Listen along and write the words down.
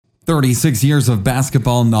36 years of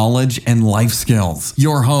basketball knowledge and life skills.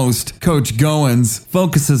 Your host, Coach Goins,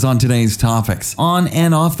 focuses on today's topics on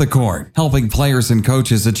and off the court, helping players and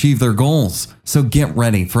coaches achieve their goals. So get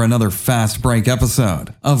ready for another fast break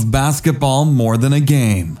episode of Basketball More Than a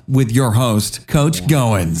Game with your host, Coach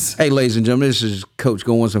Goins. Hey, ladies and gentlemen, this is Coach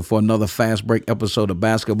Goins, and for another fast break episode of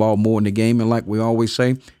Basketball More Than a Game. And like we always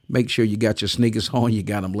say, make sure you got your sneakers on, you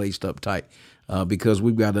got them laced up tight. Because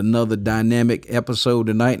we've got another dynamic episode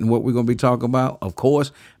tonight, and what we're going to be talking about, of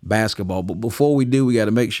course, basketball. But before we do, we got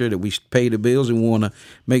to make sure that we pay the bills, and we want to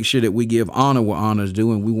make sure that we give honor where honor is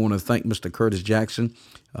due, and we want to thank Mr. Curtis Jackson,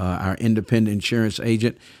 our independent insurance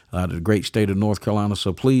agent, the great state of North Carolina.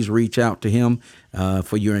 So please reach out to him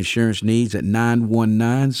for your insurance needs at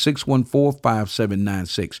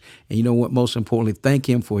 919-614-5796. And you know what? Most importantly, thank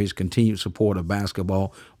him for his continued support of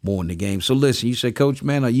basketball more than the game. So listen, you say, Coach,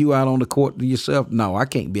 man, are you out on the court yourself? No, I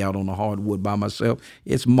can't be out on the hardwood by myself.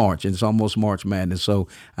 It's March. It's almost March Madness. So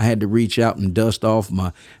I had to reach out and dust off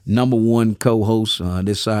my number one co-host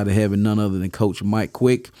this side of heaven, none other than Coach Mike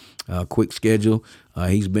Quick. Quick schedule.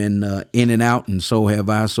 He's been in and out, and so have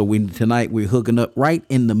I. So tonight we're hooking up right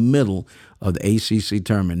in the middle of the ACC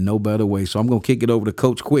tournament. No better way. So I'm going to kick it over to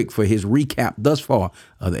Coach Quick for his recap thus far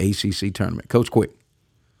of the ACC tournament. Coach Quick.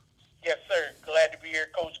 Yes, sir. Glad to be here,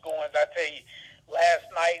 Coach Goins. I tell you, last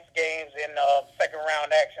night's games in second round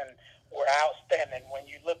action were outstanding. When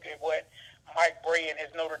you look at what Mike Brey and his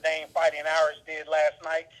Notre Dame Fighting Irish did last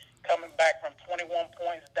night, coming back from 21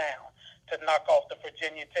 points down to knock off the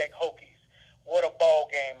Virginia Tech Hokies. What a ball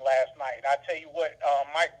game last night. I tell you what,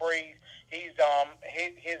 Mike Brey,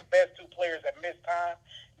 his best two players have missed time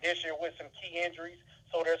this year with some key injuries,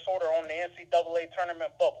 so they're sort of on the NCAA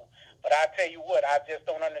tournament bubble. But I tell you what, I just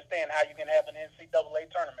don't understand how you can have an NCAA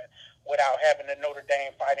tournament without having the Notre Dame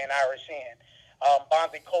Fighting Irish in.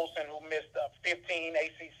 Bonzie Colson, who missed 15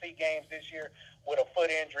 ACC games this year with a foot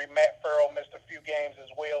injury. Matt Farrell missed a few games as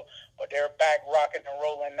well, but they're back rocking and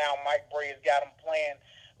rolling now. Mike Brey has got them playing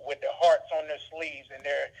with their hearts on their sleeves, and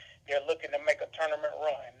they're looking to make a tournament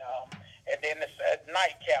run. And then this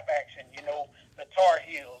nightcap action, you know, the Tar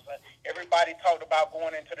Heels. Everybody talked about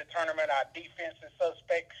going into the tournament, our defense is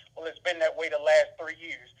suspect. Well, it's been that way the last 3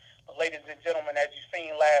 years. But ladies and gentlemen, as you've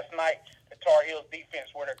seen last night, the Tar Heels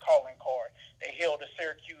defense were their calling card. They held the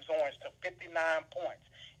Syracuse Orange to 59 points,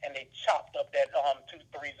 and they chopped up that 2-3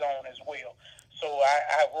 zone as well. So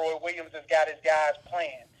Roy Williams has got his guys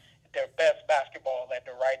playing their best basketball at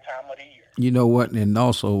the right time of the year. You know what? And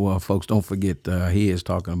also, folks, don't forget, he is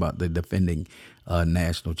talking about the defending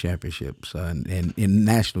national championships and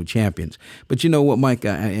national champions. But you know what, Mike?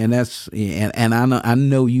 And I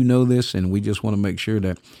know you know this, and we just want to make sure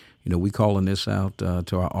that, you know, we calling this out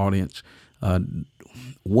to our audience.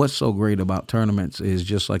 What's so great about tournaments is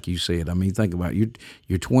just like you said. I mean, think about it.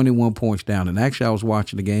 You're 21 points down. And actually, I was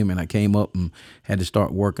watching the game, and I came up and had to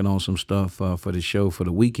start working on some stuff for the show for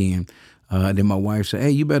the weekend. Then my wife said,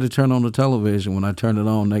 "Hey, you better turn on the television." When I turned it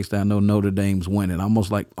on, next thing I know, Notre Dame's winning. I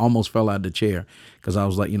almost fell out of the chair because I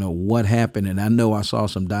was like, you know, what happened? And I know I saw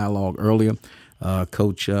some dialogue earlier.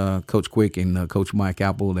 Coach Quick and Coach Mike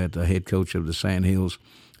Apple, that the head coach of the Sand Hills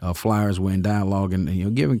Flyers, were in dialogue and you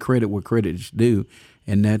know, giving credit where credit's due.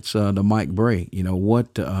 And that's the Mike Brey. You know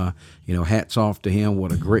what? Hats off to him.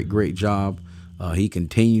 What a great job he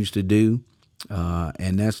continues to do.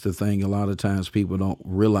 And that's the thing. A lot of times people don't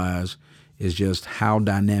realize is just how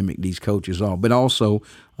dynamic these coaches are. But also,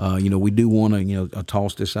 we do want to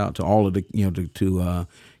toss this out to all of the to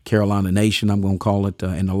Carolina Nation. I'm going to call it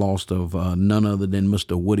in the loss of none other than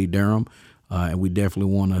Mr. Woody Durham. And we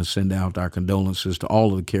definitely want to send out our condolences to all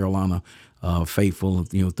of the Carolina faithful,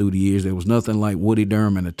 through the years. There was nothing like Woody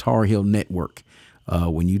Durham and the Tar Heel Network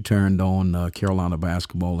when you turned on Carolina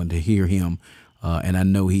basketball, and to hear him, and I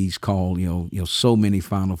know he's called, so many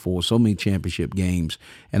Final Four, so many championship games,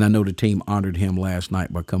 and I know the team honored him last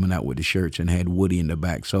night by coming out with the shirts and had Woody in the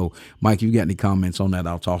back. So, Mike, if you got any comments on that,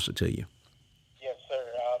 I'll toss it to you. Yes, sir.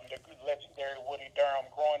 The legendary Woody Durham.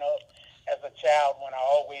 Growing up as a child, when I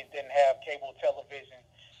always didn't have cable television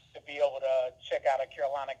to be able to check out a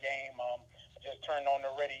Carolina game, just turned on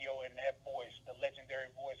the radio and that voice, the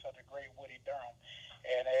legendary voice of the great Woody Durham,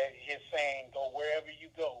 and his saying, "Go wherever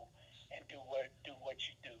you go and do what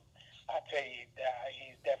you do." I tell you,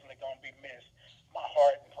 he's definitely going to be missed. My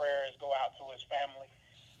heart and prayers go out to his family.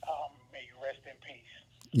 May you rest in peace.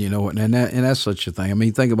 You know, and that's such a thing. I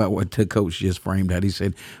mean, think about what the coach just framed out. He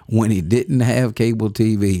said when he didn't have cable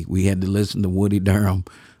TV, we had to listen to Woody Durham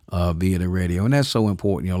via the radio, and that's so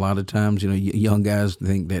important. A lot of times, young guys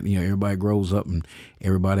think that everybody grows up and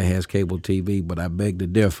everybody has cable TV, but I beg to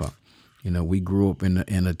differ. We grew up in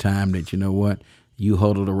a time that you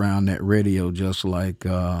huddled around that radio just like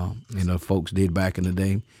folks did back in the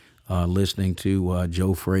day, listening to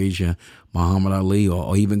Joe Frazier, Muhammad Ali,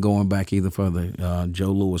 or even going back even further,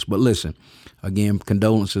 Joe Louis. But listen, again,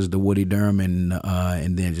 condolences to Woody Durham, and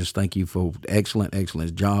then just thank you for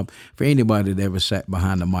excellent job for anybody that ever sat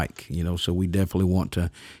behind the mic. So we definitely want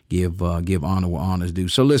to give honor where honor's due.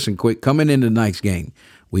 So listen, quick, coming into tonight's game,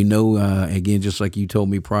 we know again, just like you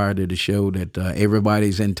told me prior to the show, that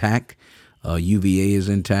everybody's intact. UVA is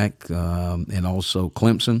intact, and also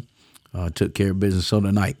Clemson took care of business so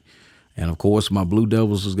tonight. And of course, my Blue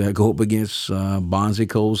Devils has got to go up against Bonzie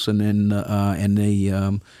Colson and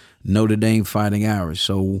the Notre Dame Fighting Irish.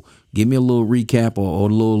 So, give me a little recap or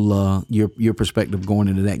a little your perspective going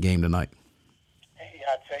into that game tonight. Hey,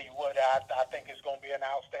 I tell you what, I think it's going to be an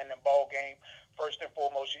outstanding ball game. First and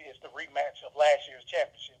foremost, it's the rematch of last year's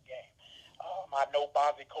championship game. I know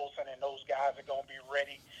Bonzie Colson and those guys are going to be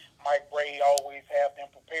ready. Mike Brey always have them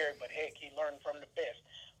prepared, but heck, he learned from the best.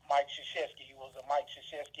 Mike Krzyzewski, he was a Mike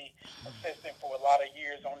Krzyzewski assistant for a lot of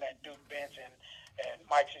years on that Duke bench, and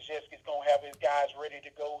Mike Krzyzewski's going to have his guys ready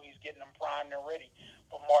to go. He's getting them primed and ready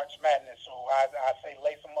for March Madness. So I say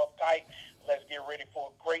lace them up tight. Let's get ready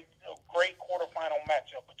for a great quarterfinal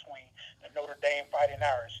matchup between the Notre Dame Fighting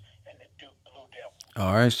Irish and the Duke Blue Devils.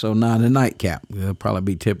 All right, so now the nightcap. They'll probably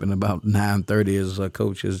be tipping about 9:30, as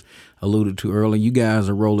Coach has alluded to earlier. You guys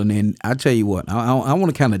are rolling in. I tell you what, I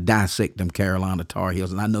want to kind of dissect them Carolina Tar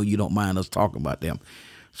Heels, and I know you don't mind us talking about them.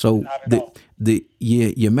 So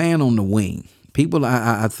your man on the wing. People,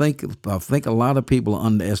 I think a lot of people are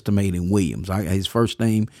underestimating Williams. His first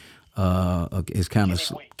name is kind of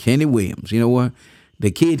Kenny Williams. You know what?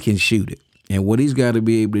 The kid can shoot it. And what he's got to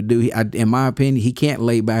be able to do, in my opinion, he can't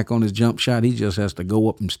lay back on his jump shot. He just has to go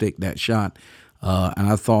up and stick that shot. And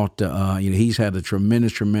I thought, he's had a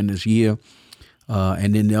tremendous year.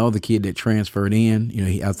 And then the other kid that transferred in,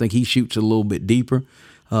 I think he shoots a little bit deeper.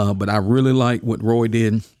 But I really like what Roy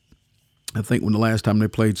did. I think when the last time they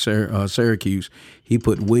played Syracuse, he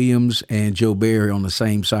put Williams and Joe Barry on the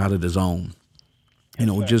same side of the zone. And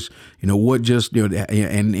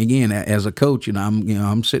again, as a coach,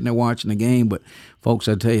 I'm sitting there watching the game, but folks,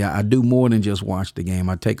 I tell you, I do more than just watch the game.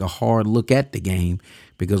 I take a hard look at the game,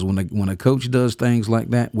 because when a coach does things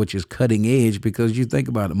like that, which is cutting edge, because you think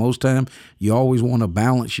about it, most time you always want to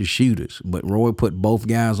balance your shooters, but Roy put both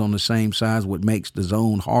guys on the same size, what makes the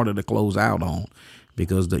zone harder to close out on.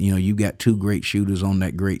 Because you got two great shooters on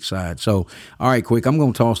that great side. So, all right, quick, I'm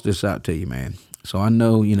going to toss this out to you, man. So I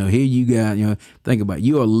know, here you got, think about it,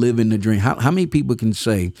 you are living the dream. How many people can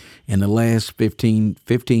say in the last 15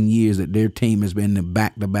 years that their team has been in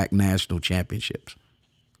back-to-back national championships?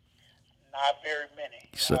 Not very many.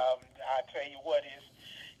 So, I tell you what,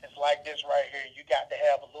 it's like this right here. You got to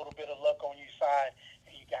have a little bit of luck on your side,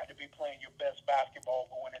 and you got to be playing your best basketball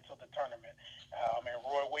going into the tournament. And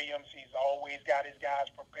Roy Williams, he's always got his guys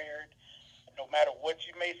prepared. No matter what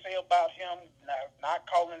you may say about him, not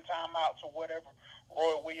calling timeouts or whatever,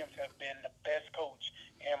 Roy Williams has been the best coach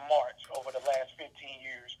in March over the last 15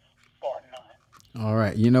 years, bar none. All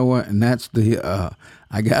right, you know what? And that's I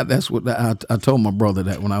told my brother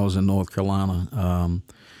that when I was in North Carolina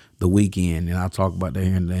the weekend, and I'll talk about that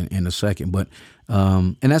here in a second. But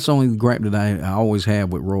and that's the only gripe that I always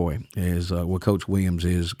have with Roy is what Coach Williams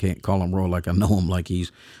is. Can't call him Roy like I know him, like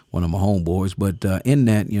he's one of my homeboys. But in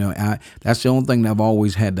that, that's the only thing that I've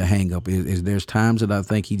always had to hang up is there's times that I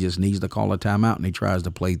think he just needs to call a timeout and he tries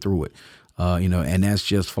to play through it. And that's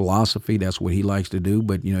just philosophy. That's what he likes to do.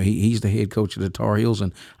 But, he's the head coach of the Tar Heels,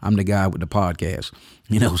 and I'm the guy with the podcast.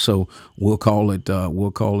 So we'll call it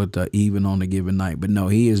even on a given night. But no,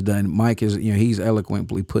 he has done. Mike is, he's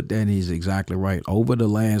eloquently put that. And he's exactly right. Over the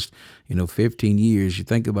last, 15 years, you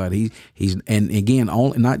think about it, he's and again,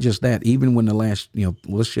 not just that. Even when the last,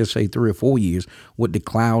 let's just say 3 or 4 years, with the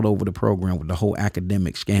cloud over the program, with the whole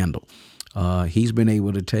academic scandal, he's been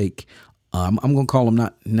able to take. I'm going to call them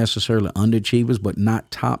not necessarily underachievers, but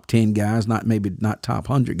not top 10 guys, maybe not top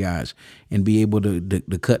 100 guys, and be able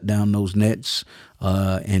to cut down those nets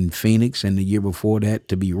in Phoenix, and the year before that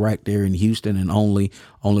to be right there in Houston and only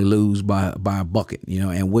lose by a bucket,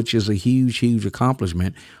 and which is a huge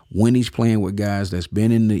accomplishment when he's playing with guys that's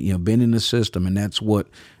been in the system, and that's what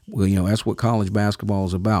college basketball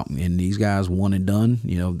is about. And these guys one and done,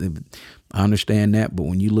 I understand that, but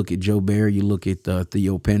when you look at Joe Barry, you look at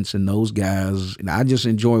Theo Pinson, those guys, and I just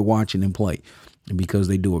enjoy watching them play. because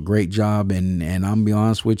they do a great job. And I'm gonna be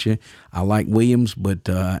honest with you, I like Williams, but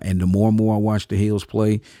and the more and more I watch the Hills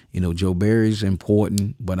play, Joe Barry's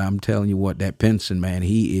important, but I'm telling you what, that Pinson, man,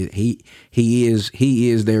 he is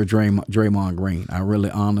their Draymond Green. I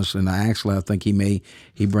really honestly, and I think he may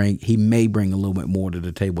bring a little bit more to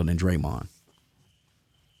the table than Draymond.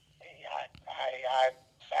 I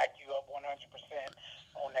back you up 100%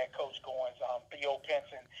 on that, Coach Goins. Theo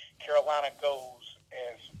Pinson, Carolina goes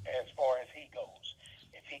as far as he goes.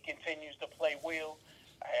 If he continues to play well,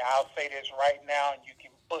 I'll say this right now, and you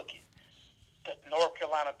can book it. The North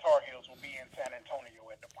Carolina Tar Heels will be in San Antonio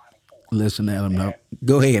at the Final Four. Listen, Adam, now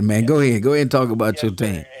go ahead, man. Go ahead and talk about your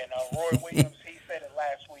team. And Roy Williams, he said it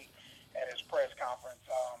last week at his press conference.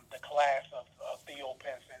 The class of Theo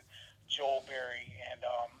Pinson, Joel Berry, and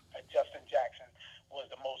Justin Jackson was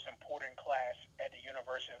the most important class at the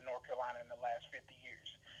University of North Carolina in the last 50 years.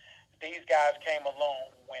 These guys came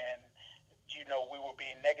along when, we were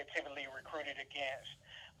being negatively recruited against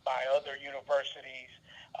by other universities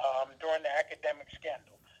during the academic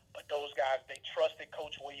scandal. But those guys, they trusted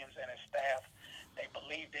Coach Williams and his staff. They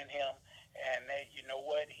believed in him, and you know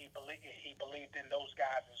what? He believed in those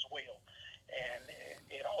guys as well. And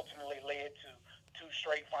it ultimately led to 2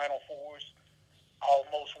 straight Final Fours,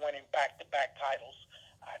 almost winning back-to-back titles.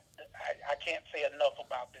 I can't say enough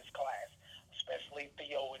about this class, especially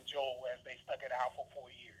Theo and Joel, as they stuck it out for 4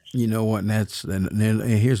 years. You know what?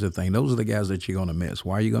 And here's the thing: those are the guys that you're going to miss.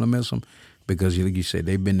 Why are you going to miss them? Because, like you said,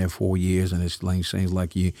 they've been there 4 years, and it seems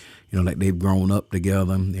like like they've grown up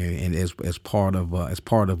together, and as part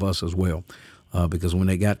of us as well. Because when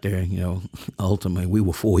they got there, ultimately we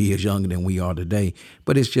were 4 years younger than we are today.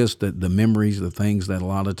 But it's just the memories, the things that a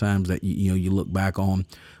lot of times that you look back on,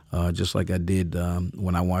 just like I did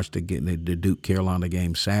when I watched the Duke Carolina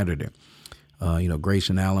game Saturday.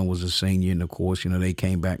 Grayson Allen was a senior, and of course, they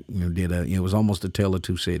came back, it was almost a tale of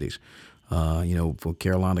two cities. For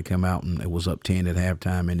Carolina to come out and it was up 10 at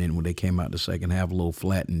halftime, and then when they came out the second half, a little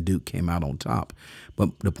flat, and Duke came out on top.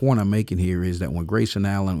 But the point I'm making here is that when Grayson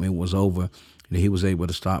Allen, it was over, he was able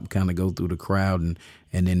to stop, kind of go through the crowd, and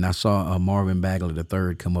then I saw Marvin Bagley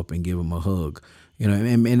III come up and give him a hug.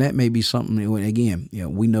 And that may be something. Again,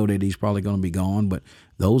 we know that he's probably going to be gone, but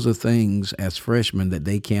those are things as freshmen that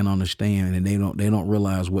they can't understand, and they don't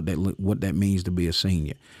realize what that means to be a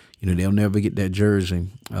senior. They'll never get that jersey,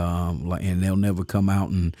 and they'll never come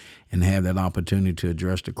out and have that opportunity to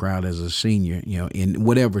address the crowd as a senior. In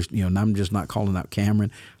whatever. And I'm just not calling out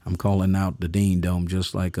Cameron. I'm calling out the Dean Dome,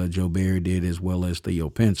 just like Joe Barry did, as well as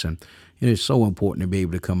Theo Pinson. It's so important to be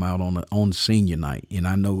able to come out on senior night. And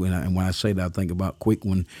I know, and when I say that, I think about quick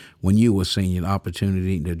when you were senior, the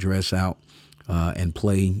opportunity to dress out and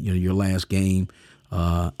play, your last game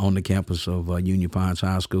on the campus of Union Pines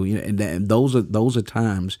High School. And those are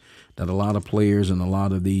times that a lot of players and a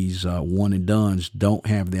lot of these one and dones don't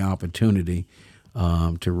have the opportunity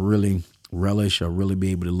to really relish or really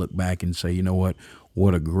be able to look back and say,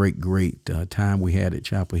 what a great time we had at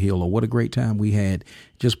Chapel Hill, or what a great time we had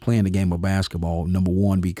just playing the game of basketball. Number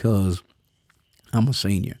one, because I'm a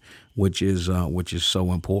senior, which is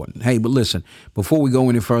so important. Hey, but listen, before we go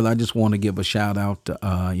any further, I just want to give a shout out.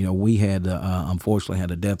 We had unfortunately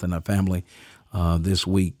had a death in our family this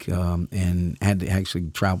week, and had to actually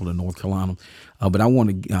travel to North Carolina. But I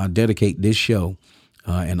want to dedicate this show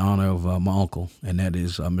in honor of my uncle, and that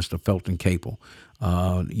is Mr. Felton Capel.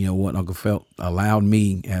 Uncle Felt allowed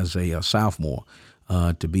me as a sophomore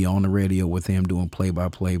to be on the radio with him doing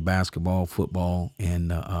play-by-play basketball, football,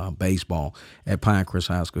 and baseball at Pinecrest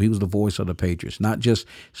High School. He was the voice of the Patriots, not just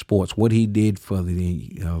sports. What he did for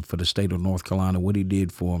the state of North Carolina, what he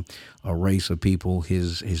did for a race of people,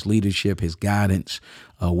 his leadership, his guidance,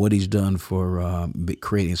 what he's done for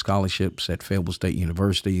creating scholarships at Fayetteville State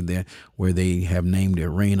University, there where they have named the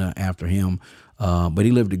arena after him. But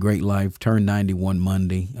he lived a great life, turned 91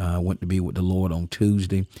 Monday, went to be with the Lord on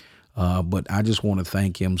Tuesday. But I just want to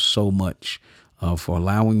thank him so much for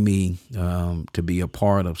allowing me to be a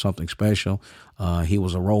part of something special. He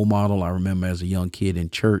was a role model. I remember as a young kid in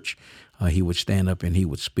church, he would stand up and he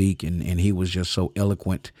would speak, and he was just so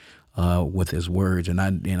eloquent with his words. And I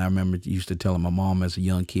remember used to telling my mom as a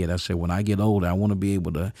young kid, I said, when I get older, I want to be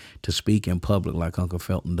able to speak in public like Uncle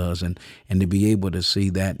Felton does, and to be able to see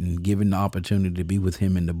that, and given the opportunity to be with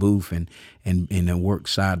him in the booth and work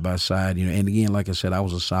side by side. And again, like I said, I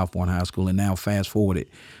was a sophomore in high school, and now fast forwarded,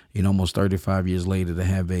 almost 35 years later, to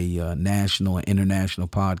have a national and international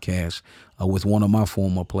podcast with one of my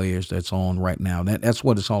former players that's on right now. That's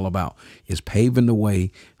what it's all about, is paving the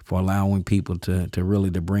way for allowing people to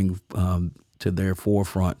really to bring to their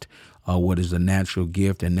forefront what is a natural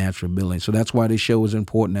gift and natural ability. So that's why this show is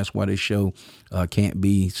important. That's why this show can't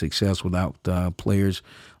be successful without players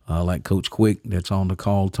like Coach Quick that's on the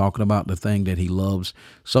call talking about the thing that he loves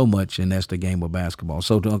so much, and that's the game of basketball.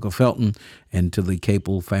 So to Uncle Felton and to the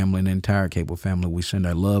Capel family and the entire Capel family, we send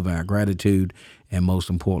our love and our gratitude, and most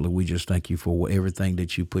importantly, we just thank you for everything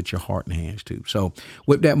that you put your heart and hands to. So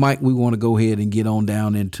with that, Mike, we want to go ahead and get on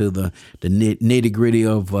down into the nitty-gritty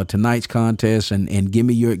of tonight's contest, and give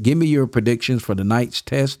me your predictions for tonight's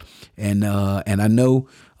test. And I know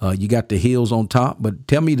you got the Heels on top, but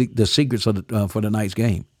tell me the secrets of for tonight's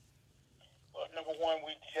game. Number one,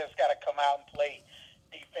 we just got to come out and play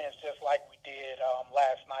defense just like we did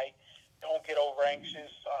last night. Don't get over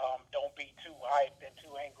anxious. Don't be too hyped and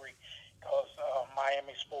too angry, because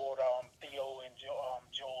Miami spoiled Theo and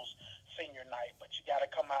Joel's senior night. But you got to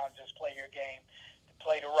come out and just play your game,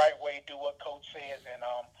 play the right way, do what Coach says, and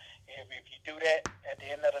if you do that, at the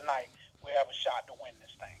end of the night, we have a shot to win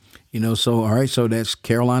this thing. So all right, so that's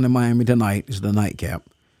Carolina and Miami tonight is the nightcap.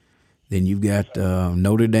 Then you've got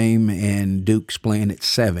Notre Dame and Duke's playing at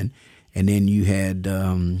 7. And then you had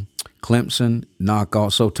Clemson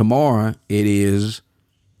knockout. So tomorrow it is?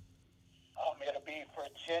 It'll be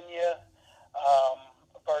Virginia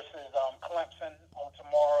versus Clemson on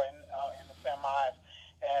tomorrow in the semis.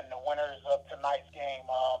 And the winners of tonight's game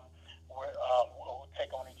will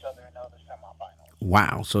take on each other in the other semifinals.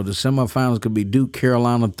 Wow. So the semifinals could be Duke,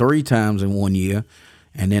 Carolina 3 times in 1 year.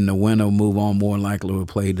 And then the winner will move on, more likely will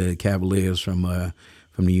play the Cavaliers from the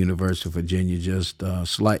University of Virginia, just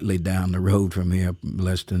slightly down the road from here,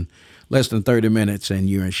 less than 30 minutes, and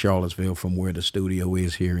you're in Charlottesville from where the studio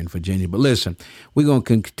is here in Virginia. But listen, we're going to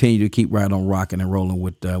continue to keep right on rocking and rolling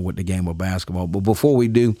with the game of basketball. But before we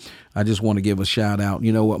do, I just want to give a shout out.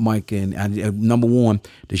 You know what, Mike? And number one,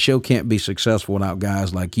 the show can't be successful without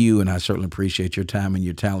guys like you, and I certainly appreciate your time and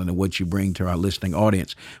your talent and what you bring to our listening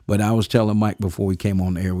audience. But I was telling Mike before we came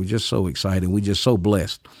on the air, we're just so excited. We're just so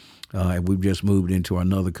blessed. We've just moved into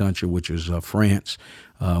another country, which is France.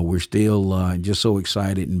 We're still just so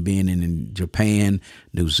excited, and being in Japan,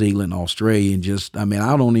 New Zealand, Australia, and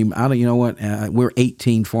you know what? We're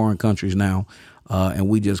 18 foreign countries now, and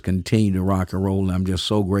we just continue to rock and roll. And I'm just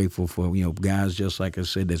so grateful for, guys, just like I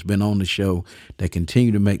said, that's been on the show, that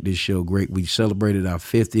continue to make this show great. We celebrated our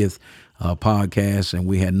 50th podcast, and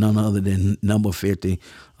we had none other than number 50,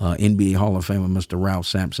 NBA Hall of Famer Mr. Ralph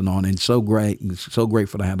Sampson on, and so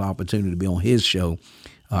grateful to have the opportunity to be on his show,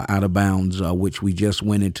 Out of Bounds, which we just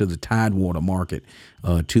went into the Tidewater market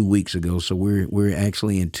 2 weeks ago. So we're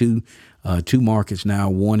actually in two markets now,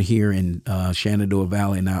 one here in Shenandoah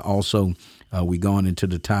Valley, and now also we gone into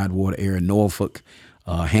the Tidewater area, Norfolk,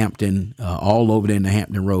 Hampton, all over there in the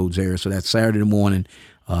Hampton Roads area. So that's Saturday morning.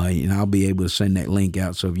 And I'll be able to send that link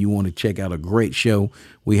out. So if you want to check out a great show,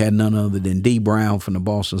 we had none other than D. Brown from the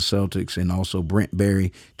Boston Celtics, and also Brent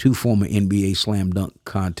Berry, 2 former NBA slam dunk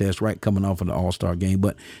contests, right, coming off of the All-Star game.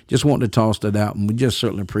 But just wanted to toss that out, and we just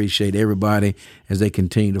certainly appreciate everybody as they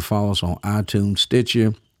continue to follow us on iTunes,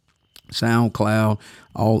 Stitcher, SoundCloud,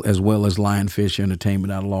 all as well as Lionfish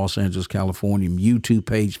Entertainment out of Los Angeles, California, YouTube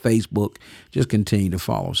page, Facebook. Just continue to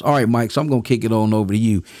follow us. All right, Mike. So I'm gonna kick it on over to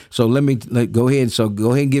you. So go ahead. So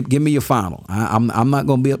go ahead and give me your final. I'm not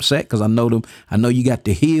gonna be upset because I know them. I know you got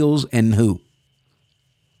the Heels and who?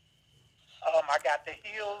 I got the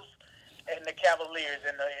Heels and the Cavaliers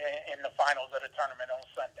in the finals of the tournament on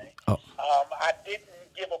Sunday. I didn't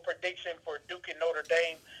give a prediction for Duke and Notre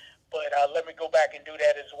Dame, but let me go back and do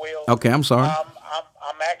that as well. Okay, I'm sorry.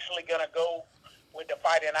 I'm actually going to go with the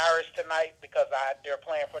Fighting Irish tonight because they're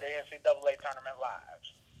playing for the NCAA tournament live.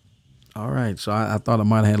 All right, so I thought I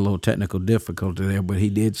might have had a little technical difficulty there, but he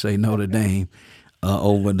did say Notre Dame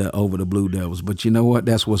over the Blue Devils. But you know what?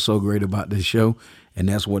 That's what's so great about this show, and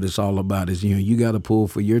that's what it's all about. Is you got to pull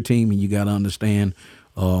for your team, and you got to understand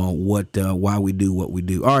why we do what we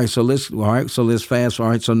do. All right, so let's fast. All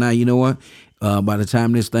right, so now you know what? By the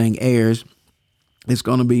time this thing airs, it's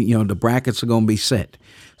going to be, the brackets are going to be set.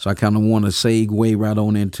 So I kind of want to segue right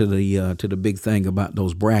on into the big thing about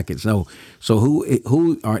those brackets. So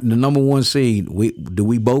who are the number 1 seed? Do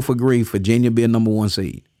we both agree Virginia be a number 1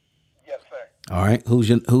 seed? Yes, sir. All right.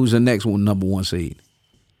 Who's the next one number 1 seed?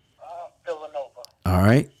 Villanova. All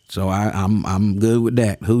right. So I'm good with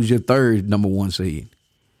that. Who's your third number 1 seed?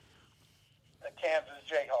 The Kansas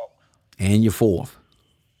Jayhawks. And your fourth?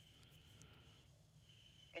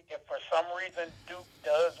 If for some reason Duke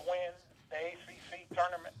does win the ACC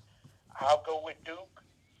tournament, I'll go with Duke.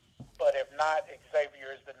 But if not,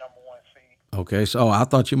 Xavier is the number 1 seed. Okay, so I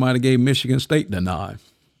thought you might have gave Michigan State the nod.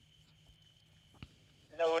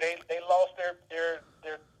 No, they lost their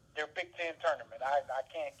Big Ten tournament. I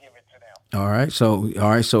can't give it to them. All right,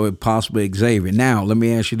 so it possibly Xavier. Now, let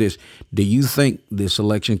me ask you this: do you think the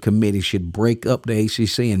selection committee should break up the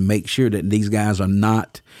ACC and make sure that these guys are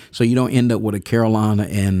not, so you don't end up with a Carolina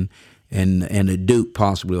and a Duke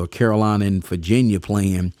possibly, or Carolina and Virginia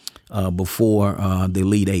playing before the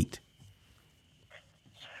Elite Eight?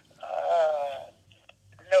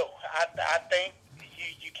 No, I think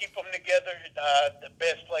you keep them together. The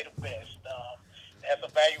best play the best. That's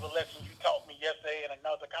a valuable lesson you taught me yesterday in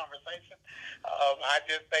another conversation. I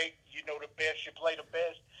just think, the best should play the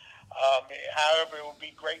best. However, it would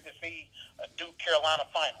be great to see a Duke-Carolina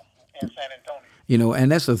final in San Antonio.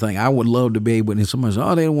 And that's the thing. I would love to be able, and somebody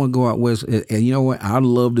says, they don't want to go out west. And you know what? I'd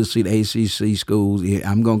love to see the ACC schools.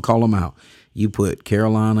 I'm going to call them out. You put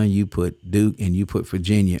Carolina, you put Duke, and you put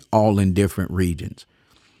Virginia all in different regions,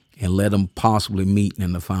 and let them possibly meet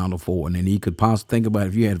in the Final Four. And then you could possibly think about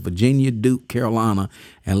if you had Virginia, Duke, Carolina,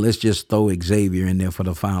 and let's just throw Xavier in there for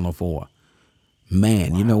the Final Four.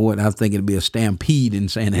 Man, wow. You know what? I think it'd be a stampede in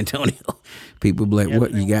San Antonio. People be like,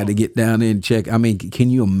 what? You got to get down there and check. I mean, can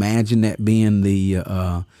you imagine that being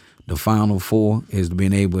the Final Four, is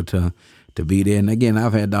being able to be there? And again,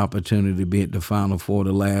 I've had the opportunity to be at the Final Four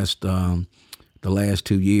the last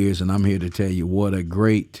 2 years, and I'm here to tell you what a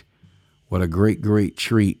great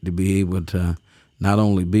treat to be able to not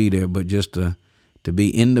only be there, but just to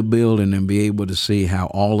be in the building and be able to see how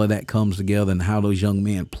all of that comes together and how those young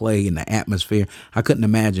men play and the atmosphere. I couldn't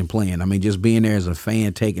imagine playing. I mean, just being there as a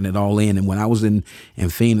fan, taking it all in. And when I was in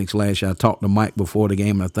Phoenix last year, I talked to Mike before the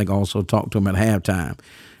game, and I think I also talked to him at halftime.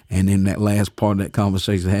 And in that last part of that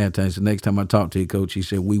conversation at halftime, so next time I talk to you, Coach, he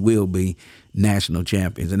said, we will be national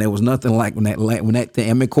champions. And there was nothing like when that thing,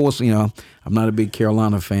 I mean, of course, I'm not a big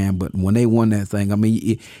Carolina fan, but when they won that thing, I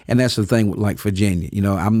mean, and that's the thing with like Virginia.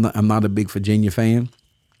 I'm not a big Virginia fan,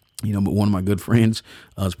 but one of my good friends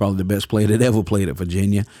is probably the best player that ever played at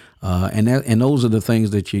Virginia. And those are the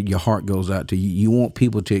things that your heart goes out to. You want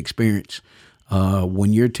people to experience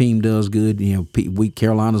when your team does good.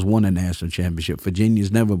 Carolina's won the national championship.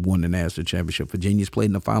 Virginia's never won the national championship. Virginia's played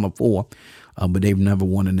in the Final Four, but they've never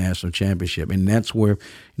won a national championship. And that's where,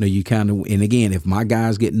 you kind of, and again, if my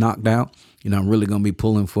guys get knocked out, I'm really going to be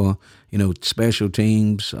pulling for, special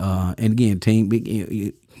teams. And again,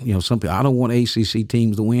 some people, I don't want ACC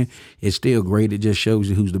teams to win. It's still great. It just shows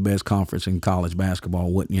you who's the best conference in college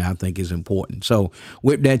basketball. What I think is important. So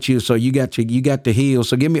with that, so you got the heel.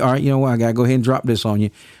 So give me, all right. You know what? I gotta go ahead and drop this on you.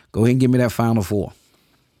 Go ahead and give me that Final Four.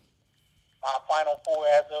 My Final Four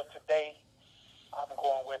as of today, I'm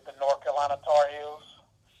going with the North Carolina Tar Heels,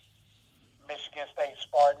 Michigan State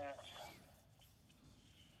Spartans,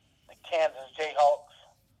 the Kansas Jayhawks,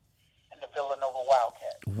 the Villanova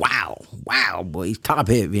Wildcats. Wow, boy, he's top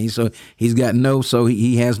heavy. So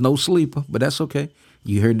he has no sleeper, but that's okay.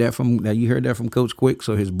 You heard that from Coach Quick.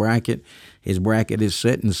 So his bracket is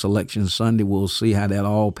set, and Selection Sunday. We'll see how that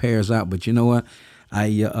all pairs out. But you know what,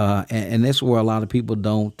 and that's where a lot of people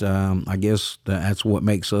don't. I guess that's what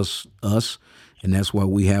makes us, and that's why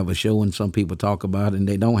we have a show. And some people talk about it, and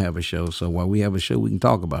they don't have a show. So while we have a show, we can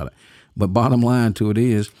talk about it. But bottom line to it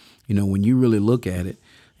is, when you really look at it.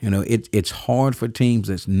 It's hard for teams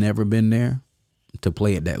that's never been there to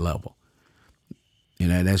play at that level.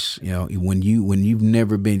 That's when you've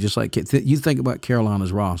never been, just like you think about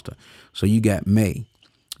Carolina's roster. So you got May,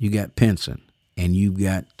 you got Pinson, and you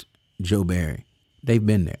got Joe Barry. They've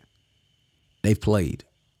been there. They've played.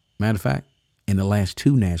 Matter of fact, in the last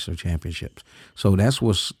 2 national championships. So that's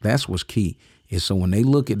what's key. Is so when they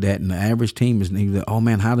look at that, and the average team is, oh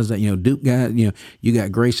man, how does that? Duke got you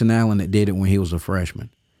got Grayson Allen that did it when he was a freshman.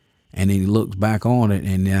 And then he looks back on it,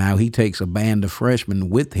 and now he takes a band of freshmen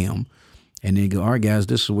with him, and then go, all right, guys,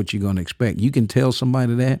 this is what you're going to expect. You can tell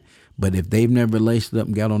somebody that, but if they've never laced it up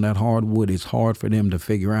and got on that hardwood, it's hard for them to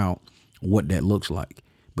figure out what that looks like.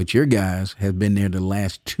 But your guys have been there the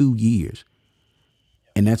last 2 years,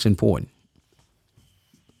 and that's important.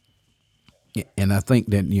 And I think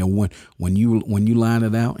that when you line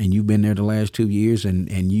it out and you've been there the last 2 years and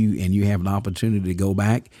you have an opportunity to go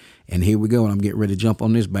back, and here we go, and I'm getting ready to jump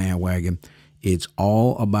on this bandwagon. It's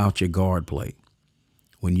all about your guard play.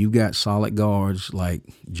 When you got solid guards like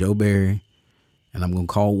Joe Barry, and I'm going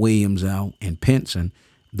to call Williams out, and Pinson,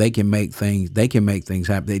 they can make things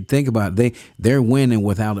happen. They think about it, they're winning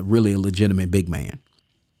without really a legitimate big man.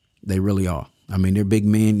 They really are. I mean, they're big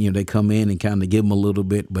men. They come in and kind of give them a little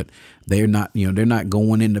bit, but they're not. They're not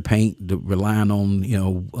going in the paint, relying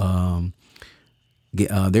on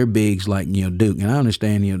their bigs like Duke. And I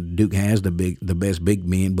understand Duke has the best big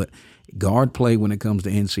men, but guard play when it comes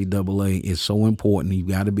to NCAA is so important. You've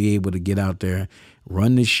got to be able to get out there,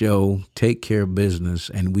 run the show, take care of business,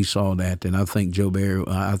 and we saw that. And I think Joe Barry,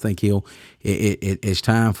 I think it's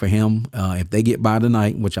time for him. If they get by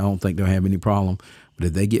tonight, which I don't think they'll have any problem, but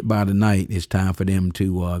if they get by tonight, it's time for them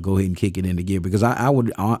to go ahead and kick it into gear. Because I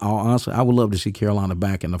would honestly, I would love to see Carolina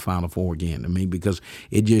back in the Final Four again. I mean, because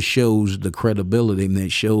it just shows the credibility and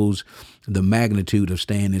it shows the magnitude of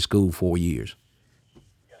staying in school 4 years.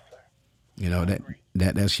 Yes, sir. You know,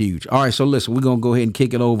 that's huge. All right, so listen, we're gonna go ahead and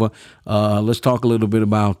kick it over. Let's talk a little bit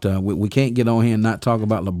about. We can't get on here and not talk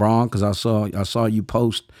about LeBron, because I saw you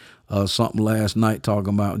post something last night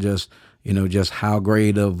talking about just how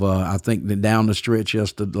great of I think the down the stretch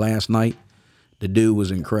last night, the dude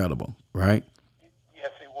was incredible, right?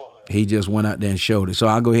 Yes, he was. He just went out there and showed it. So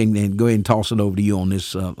I'll go ahead and toss it over to you on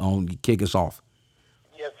this kick us off.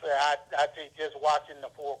 Yes, sir. I just watching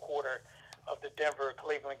the fourth quarter of the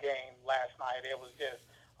Denver-Cleveland game last night. It was just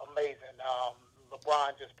amazing.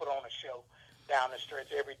 LeBron just put on a show down the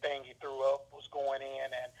stretch. Everything he threw up was going in.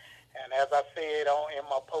 And as I said in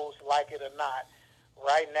my post, like it or not,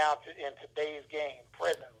 right now in today's game,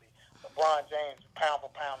 presently, LeBron James, pound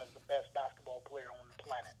for pound, is the best basketball player on the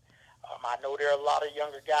planet. I know there are a lot of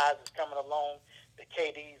younger guys that's coming along, the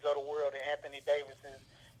KDs of the world, the Anthony Davises,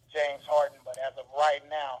 James Harden, but as of right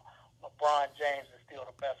now, LeBron James is still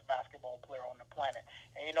the best basketball player on the planet.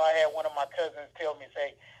 And, I had one of my cousins tell me,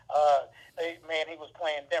 say, man, he was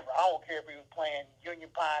playing Denver. I don't care if he was playing Union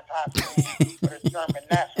Pines High School or the Sherman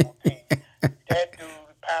National Team. That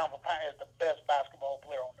dude, pound for pound, is the best basketball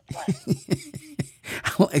player on the planet.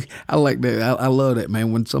 I like that. I love that,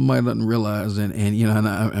 man. When somebody doesn't realize, and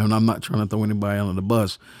I'm not trying to throw anybody under the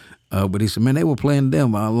bus, but he said, man, they were playing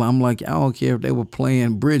Denver. I'm like, I don't care if they were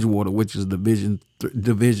playing Bridgewater, which is Division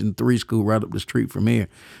III school right up the street from here.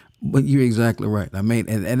 But you're exactly right. I mean,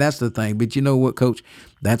 and that's the thing. But you know what, Coach?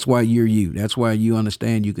 That's why you're you. That's why you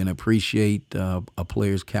understand you can appreciate a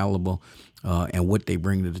player's caliber and what they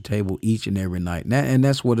bring to the table each and every night. And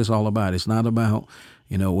that's what it's all about. It's not about,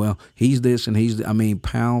 well, he's this and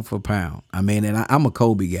pound for pound. I mean, and I'm a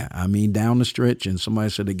Kobe guy. I mean, down the stretch, and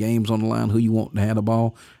somebody said the game's on the line, who you want to have the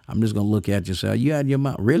ball? I'm just going to look at you and say, you out of your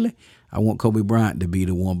mouth? Really? I want Kobe Bryant to be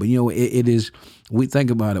the one. But, it is, we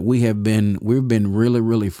think about it, we've been really,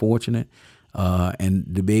 really fortunate.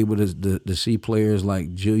 And to be able to see players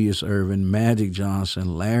like Julius Erving, Magic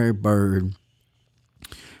Johnson, Larry Bird,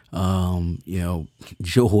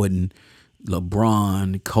 Jordan,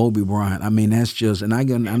 LeBron, Kobe Bryant. I mean, that's just, and I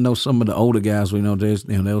know some of the older guys.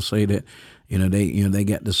 They'll say that, they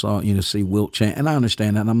got to see Wilt Chamberlain, and I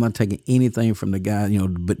understand that. And I'm not taking anything from the guys,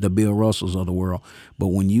 the Bill Russells of the world. But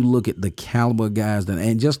when you look at the caliber of guys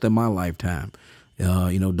and just in my lifetime,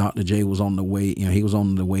 Dr. J was on the way. He was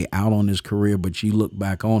on the way out on his career. But you look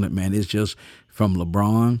back on it, man, it's just from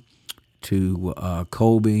LeBron to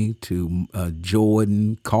Kobe to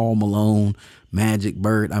Jordan, Karl Malone, Magic,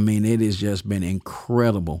 Bird. I mean, it has just been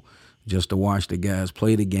incredible just to watch the guys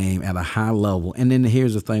play the game at a high level. And then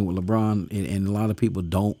here's the thing with LeBron, and a lot of people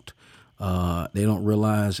don't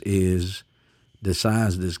realize is the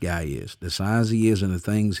size this guy is, the size he is and the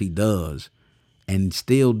things he does, and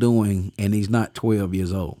still doing, and he's not 12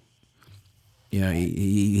 years old.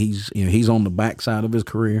 He's on the backside of his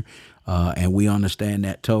career, and we understand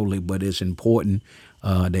that totally. But it's important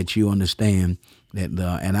that you understand that.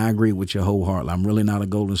 And I agree with you wholeheartedly. I'm really not a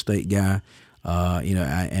Golden State guy. I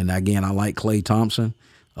like Klay Thompson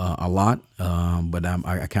a lot, but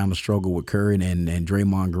I kind of struggle with Curry and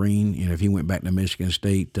Draymond Green. If he went back to Michigan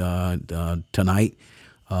State tonight,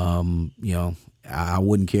 I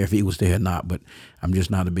wouldn't care if he was there or not. But I'm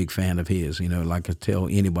just not a big fan of his. Like I tell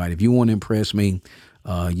anybody, if you want to impress me,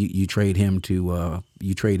 you trade him to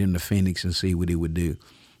Phoenix and see what he would do.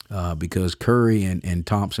 Because Curry and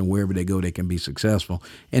Thompson, wherever they go, they can be successful.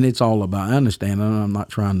 And it's all about, I understand, and I'm not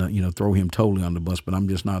trying to, throw him totally on the bus, but I'm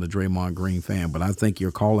just not a Draymond Green fan. But I think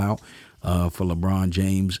your call out for LeBron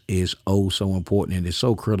James is so important, and it's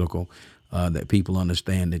so critical that people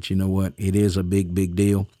understand that, it is a big, big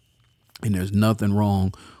deal. And there's nothing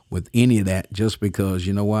wrong with any of that just because,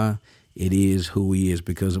 why? It is who he is.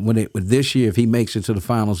 Because this year, if he makes it to the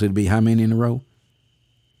finals, it'll be how many in a row?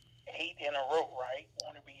 8 in a row, right?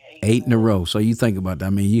 Want to be 8 in a row. So you think about that. I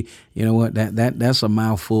mean, you know what? That's a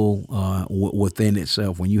mouthful within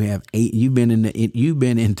itself. When you have 8, you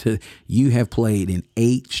have played in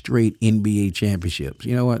 8 straight NBA championships.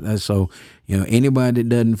 You know what? So anybody that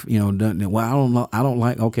doesn't. Well, I don't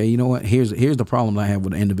like. Okay, you know what? Here's the problem I have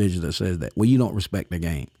with an individual that says that. Well, you don't respect the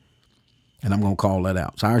game, and I'm gonna call that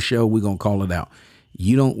out. It's our show. We're gonna call it out.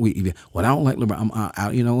 You don't. I don't like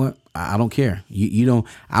LeBron. You know what? I don't care. You don't.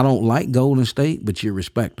 I don't like Golden State, but you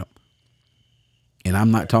respect them. And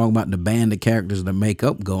I'm not talking about the band of characters that make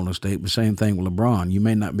up Golden State, but same thing with LeBron. You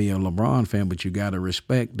may not be a LeBron fan, but you got to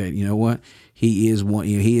respect that, you know what? He is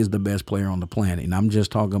he is the best player on the planet. And I'm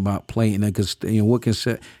just talking about playing, because what can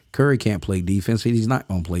say, Curry can't play defense. He's not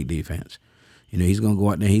going to play defense. He's going to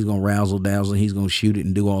go out there, he's going to razzle dazzle, he's going to shoot it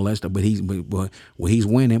and do all that stuff. But he's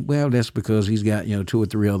winning. Well, that's because he's got 2 or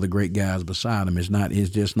 3 other great guys beside him. It's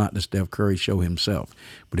just not the Steph Curry show himself.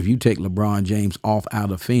 But if you take LeBron James out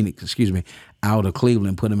of Cleveland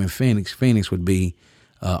and put him in Phoenix, Phoenix would be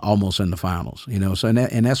almost in the finals. So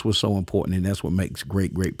and that's what's so important, and that's what makes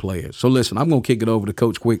great players. So listen, I'm going to kick it over to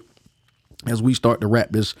Coach Quick as we start to wrap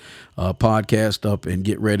this podcast up and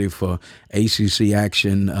get ready for ACC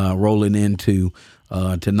action rolling into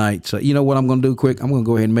tonight. So you know what I'm going to do, Quick? I'm going to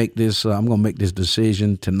go ahead and make this. I'm going to make this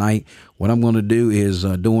decision tonight. What I'm going to do is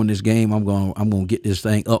during this game, I'm going to get this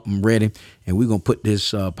thing up and ready, and we're going to put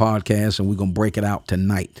this podcast and we're going to break it out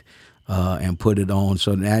tonight. And put it on.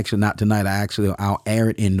 So actually, not tonight. I'll air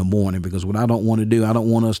it in the morning, because what I don't want to do, I don't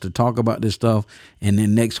want us to talk about this stuff and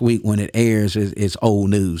then next week when it airs, it's old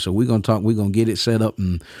news. So we're gonna talk. We're gonna get it set up,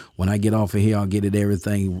 and when I get off of here, I'll get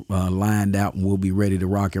everything lined out, and we'll be ready to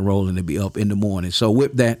rock and roll, and it'll be up in the morning. So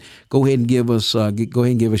with that, go ahead and give us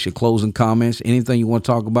your closing comments. Anything you want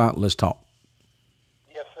to talk about? Let's talk.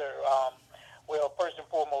 Yes, sir. Well, first and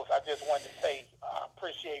foremost, I just wanted to say I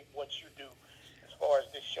appreciate what you do as far as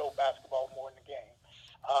this show, Basketball More Than a Game.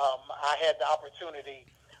 I had the opportunity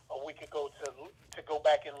a week ago to go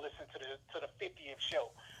back and listen to the 50th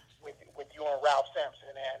show with you and Ralph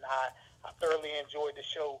Sampson, and I thoroughly enjoyed the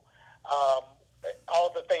show.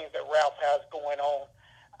 All the things that Ralph has going on,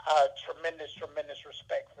 tremendous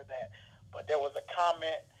respect for that. But there was a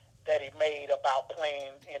comment that he made about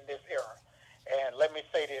playing in this era, and let me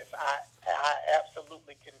say this: I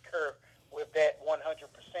absolutely concur with that 100%.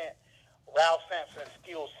 Ralph Sampson's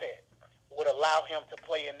skill set would allow him to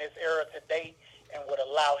play in this era today and would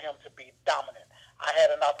allow him to be dominant. I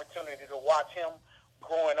had an opportunity to watch him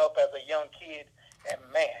growing up as a young kid, and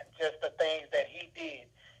man, just the things that he did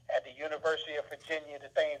at the University of Virginia,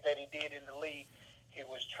 the things that he did in the league, he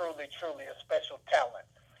was truly a special talent.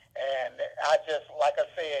 And I just, like I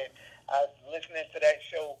said, I was listening to that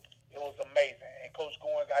show, it was amazing. And Coach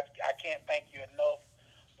Goins, I can't thank you enough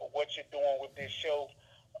for what you're doing with this show,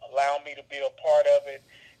 allowing me to be a part of it,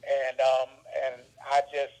 and I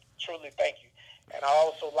just truly thank you. And I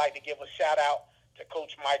also like to give a shout out to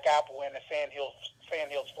Coach Mike Apple and the Sand Hills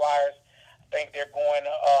Flyers. I think they're going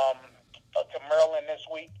to Maryland this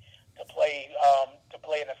week to play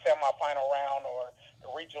in the semifinal round or the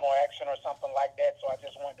regional action or something like that. So I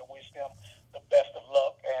just wanted to wish them the best of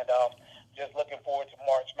luck, and just looking forward to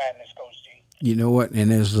March Madness, Coach G. You know what?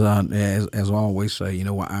 And as I always say,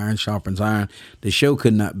 iron sharpens iron. The show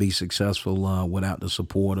could not be successful without the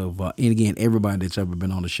support of, and again, everybody that's ever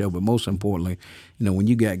been on the show. But most importantly, when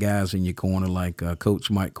you got guys in your corner like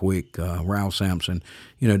Coach Mike Quick, Ralph Sampson,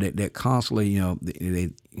 that constantly,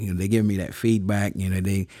 they give me that feedback.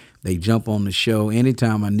 They jump on the show.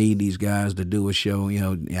 Anytime I need these guys to do a show,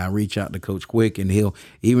 I reach out to Coach Quick, and he'll,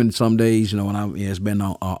 even some days, when it's been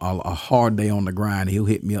a hard day on the grind, he'll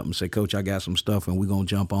hit me up and say, Coach, I got some stuff, and we're going to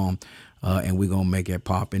jump on and we're going to make it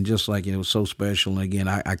pop. And just like, it was so special. And again,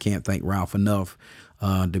 I can't thank Ralph enough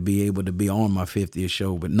to be able to be on my 50th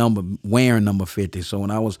show, but wearing number 50. So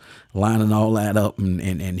when I was lining all that up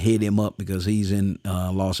and hit him up, because he's in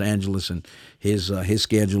Los Angeles, and his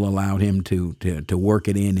schedule allowed him to work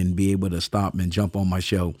it in and be able to stop and jump on my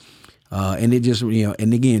show. And it just,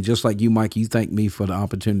 and again, just like you, Mike, you thank me for the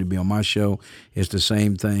opportunity to be on my show. It's the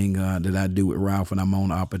same thing that I do with Ralph, and I'm on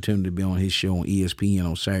the opportunity to be on his show on ESPN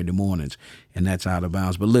on Saturday mornings, and that's Out of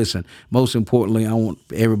Bounds. But listen, most importantly, I want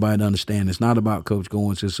everybody to understand it's not about Coach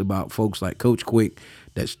Goins. It's about folks like Coach Quick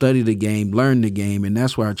that study the game, learn the game, and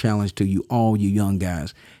that's why our challenge to you, all you young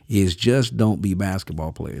guys, is just don't be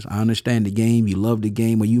basketball players. I understand the game, you love the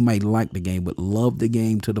game, or you might like the game, but love the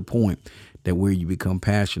game to the point that where you become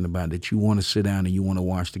passionate about it, that you want to sit down and you want to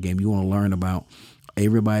watch the game. You want to learn about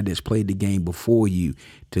everybody that's played the game before you,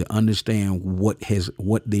 to understand what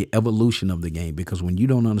the evolution of the game. Because when you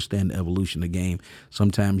don't understand the evolution of the game,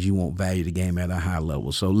 sometimes you won't value the game at a high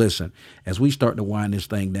level. So listen, as we start to wind this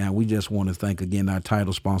thing down, we just want to thank again our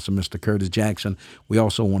title sponsor, Mr. Curtis Jackson. We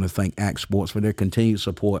also want to thank Act Sports for their continued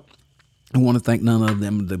support. I want to thank none other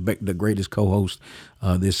than the greatest co-host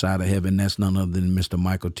this side of heaven. That's none other than Mr.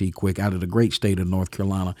 Michael T. Quick out of the great state of North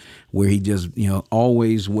Carolina, where he just,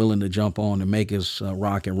 always willing to jump on and make us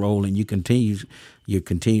rock and roll. And you continue Your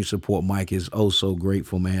continued support, Mike, is oh so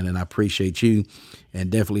grateful, man, and I appreciate you. And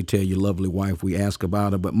definitely tell your lovely wife we ask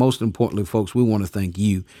about her. But most importantly, folks, we want to thank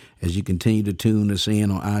you as you continue to tune us in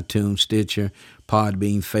on iTunes, Stitcher,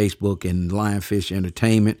 Podbean, Facebook, and Lionfish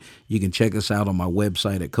Entertainment. You can check us out on my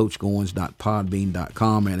website at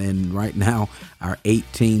coachgoins.podbean.com. And right now, our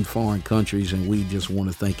 18 foreign countries, and we just want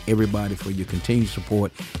to thank everybody for your continued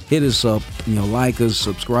support. Hit us up, like us,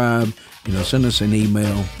 subscribe, send us an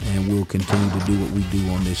email, and we'll continue to do what we do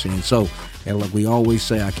on this end. So, and like we always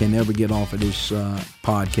say, I can never get off of this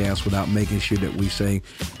podcast without making sure that we say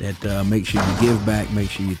that make sure you give back, make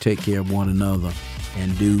sure you take care of one another,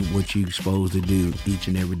 and do what you're supposed to do each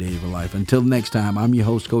and every day of your life. Until next time, I'm your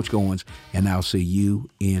host, Coach Goins, and I'll see you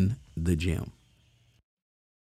in the gym.